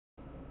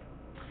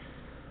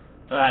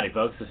Howdy,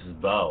 folks. This is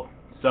Bo.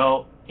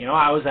 So,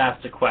 I was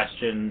asked a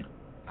question.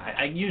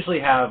 I usually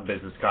have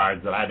business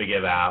cards that I have to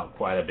give out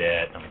quite a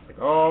bit. I'm just like,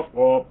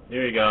 oh,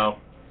 here you go.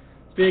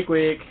 Speak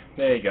Week.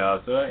 There you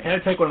go. So I had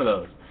to take one of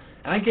those.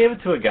 And I gave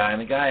it to a guy,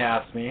 and the guy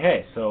asked me,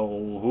 hey,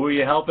 so who are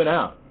you helping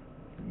out?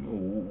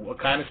 What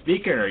kind of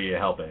speaker are you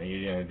helping? Are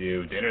you going to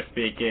do dinner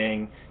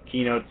speaking,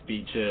 keynote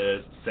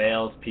speeches,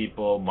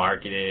 salespeople,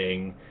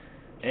 marketing?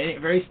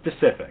 Very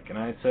specific. And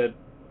I said,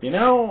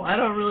 I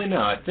don't really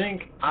know. I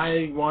think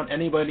I want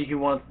anybody who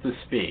wants to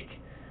speak.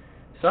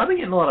 So I've been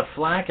getting a lot of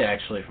flack,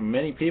 actually, from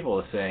many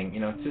people saying,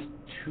 it's just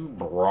too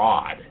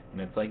broad. And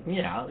it's like,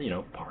 yeah,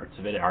 parts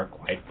of it are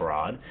quite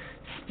broad.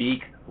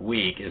 Speak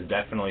Week is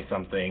definitely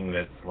something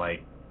that's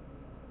like,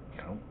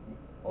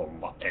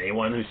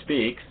 anyone who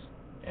speaks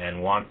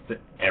and wants to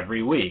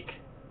every week.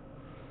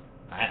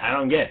 I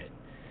don't get it.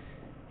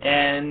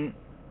 And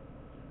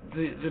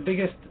the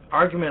biggest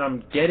argument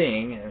I'm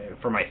getting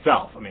for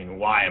myself,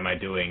 why am I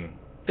doing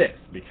this?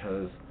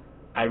 Because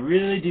I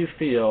really do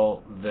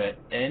feel that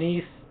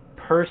any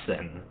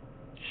person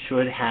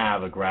should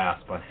have a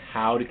grasp on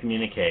how to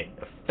communicate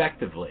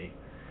effectively.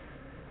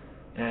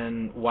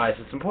 And why is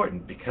this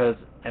important? Because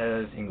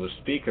as English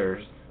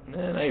speakers,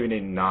 not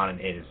even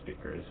non-native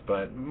speakers,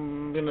 but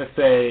I'm going to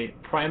say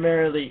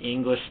primarily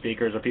English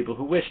speakers or people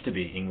who wish to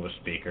be English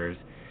speakers,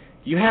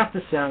 you have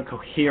to sound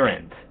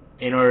coherent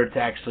in order to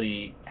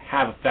actually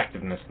have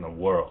effectiveness in the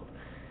world.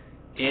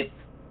 It's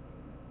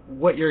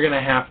what you're going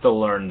to have to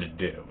learn to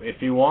do.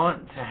 If you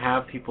want to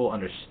have people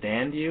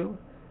understand you,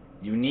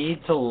 you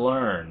need to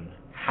learn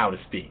how to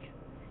speak.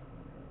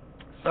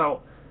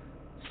 So,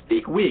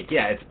 Speak Week,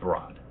 yeah, it's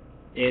broad.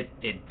 It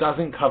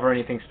doesn't cover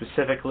anything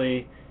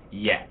specifically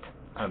yet.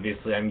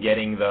 Obviously, I'm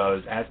getting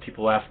those as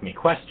people ask me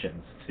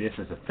questions. See, this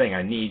is the thing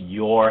I need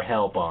your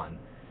help on.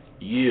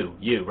 You,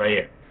 right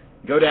here.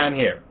 Go down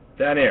here.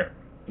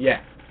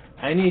 Yeah.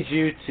 I need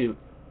you to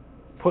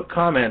put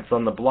comments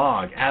on the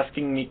blog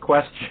asking me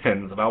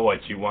questions about what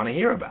you want to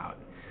hear about.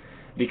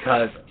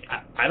 Because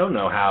I don't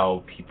know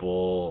how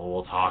people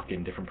will talk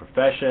in different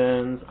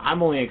professions.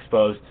 I'm only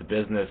exposed to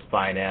business,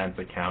 finance,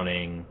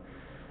 accounting,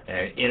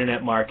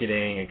 internet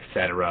marketing,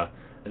 etc.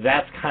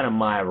 That's kind of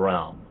my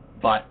realm.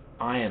 But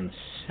I am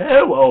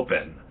so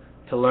open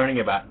to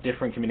learning about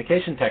different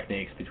communication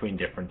techniques between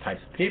different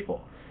types of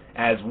people.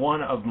 As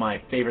one of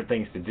my favorite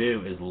things to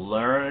do is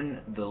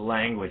learn the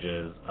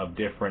languages of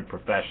different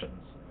professions.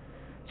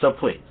 So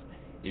please,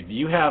 if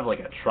you have like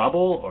a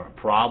trouble or a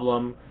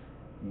problem,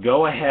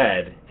 go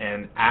ahead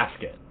and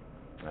ask it.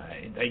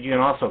 You can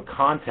also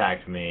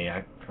contact me.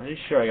 I'm pretty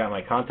sure I got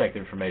my contact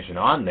information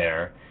on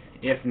there.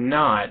 If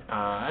not,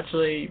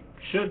 actually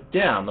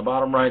on the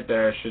bottom right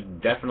there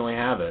should definitely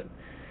have it.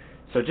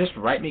 So just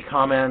write me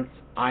comments.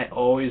 I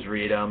always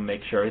read them,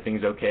 make sure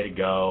everything's okay to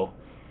go.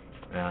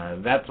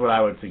 That's what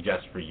I would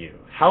suggest for you.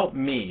 Help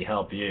me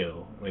help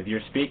you with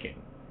your speaking.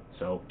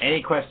 So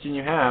any question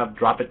you have,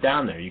 drop it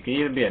down there. You can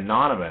even be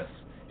anonymous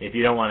if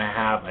you don't want to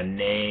have a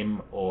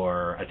name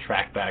or a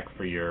trackback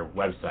for your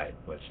website,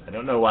 which I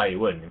don't know why you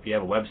wouldn't. If you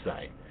have a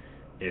website,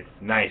 it's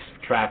nice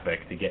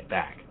traffic to get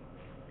back.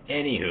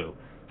 Anywho,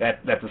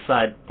 that's a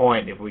side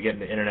point. If we get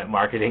into internet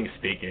marketing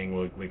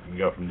speaking, we can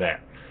go from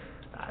there.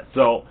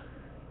 So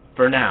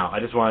for now, I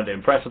just wanted to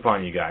impress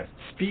upon you guys,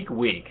 Speak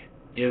Week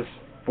is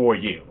for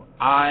you.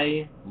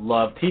 I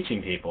love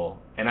teaching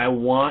people, and I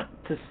want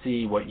to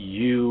see what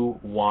you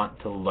want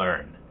to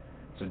learn.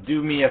 So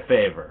do me a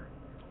favor.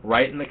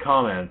 Write in the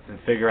comments and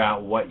figure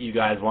out what you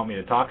guys want me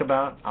to talk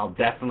about. I'll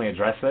definitely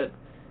address it.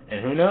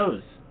 And who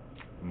knows?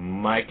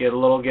 Might get a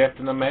little gift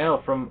in the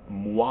mail from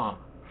moi.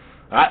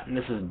 And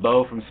this is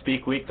Bo from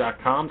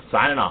SpeakWeek.com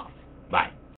signing off. Bye.